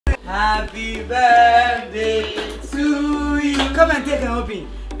Happy birthday to you. Come and take an open.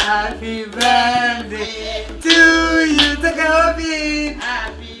 Happy birthday to you. Take an open.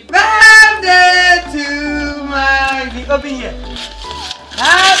 Happy birthday to my. Open here.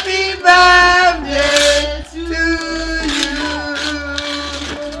 Happy birthday to you.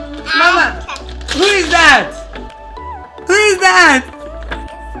 Mama, who is that? Who is that?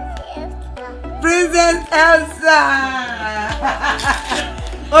 Princess Elsa.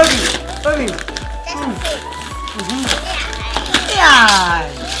 Obi. Yeah.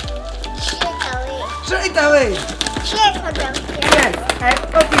 Straight away. Yes. And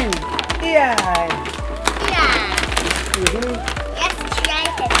open. Yeah.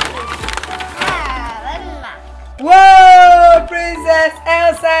 Whoa, Princess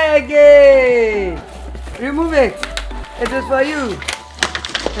Elsa again. Remove it. It is for you.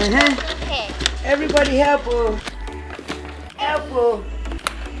 Everybody help. Help.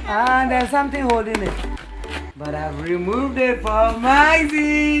 And there's something holding it. But I've removed it for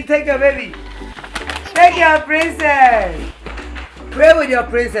Maxin. Take your baby. Take your princess. Pray with your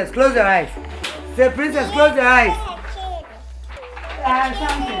princess. Close your eyes. Say, princess, close your eyes.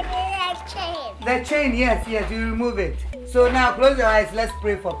 Something. The chain, yes, you remove it. So now close your eyes. Let's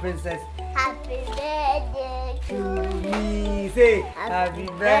pray for princess. Happy birthday to me. Say, happy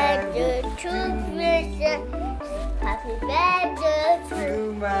birthday to princess. Happy birthday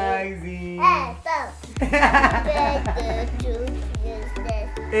to Maxin. Happy birthday to princess.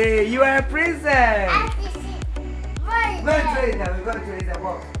 Hey, you are a princess. Go to it now. We're going to raise the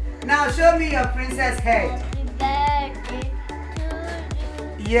box. Now show me your princess head. Happy birthday to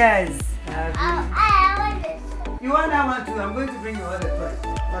you. Yes. I want this. You want that one too? I'm going to bring you all the toys.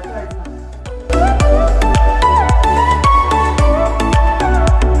 But try it now.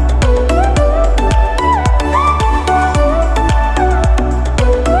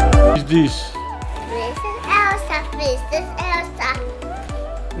 This? Princess Elsa.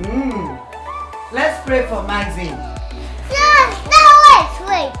 Let's pray for Maxin. No,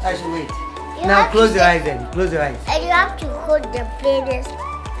 wait. I should wait. Now close your eyes then. Close your eyes. And you have to hold the playlist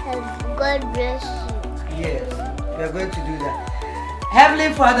and God bless you. Yes, we are going to do that.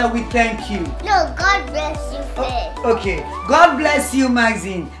 Heavenly Father, we thank you. No, God bless you first. Okay. God bless you,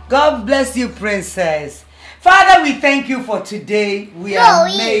 Maxin. God bless you, Princess. Father, we thank you for today. We are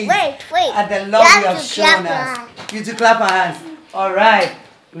amazed at the love you have shown us. You to clap our hands. All right.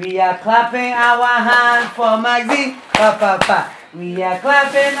 We are clapping our hands for Maxin. Pa. We are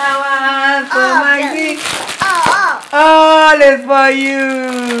clapping our hands for Maxin. All is for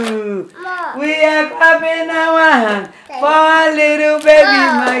you. We are clapping our hands for our little baby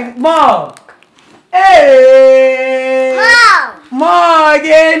Maxin. More. Hey. More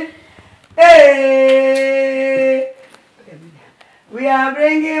again. Hey! We are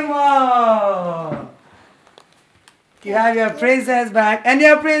bringing more. You have your princess bag and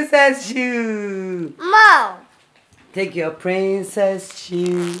your princess shoe. More. Take your princess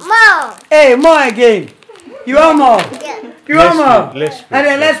shoe. More. Hey, more again. You want more? Yeah. You want more? Let's pray. And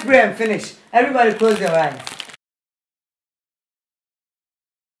then let's pray and finish. Everybody close their eyes.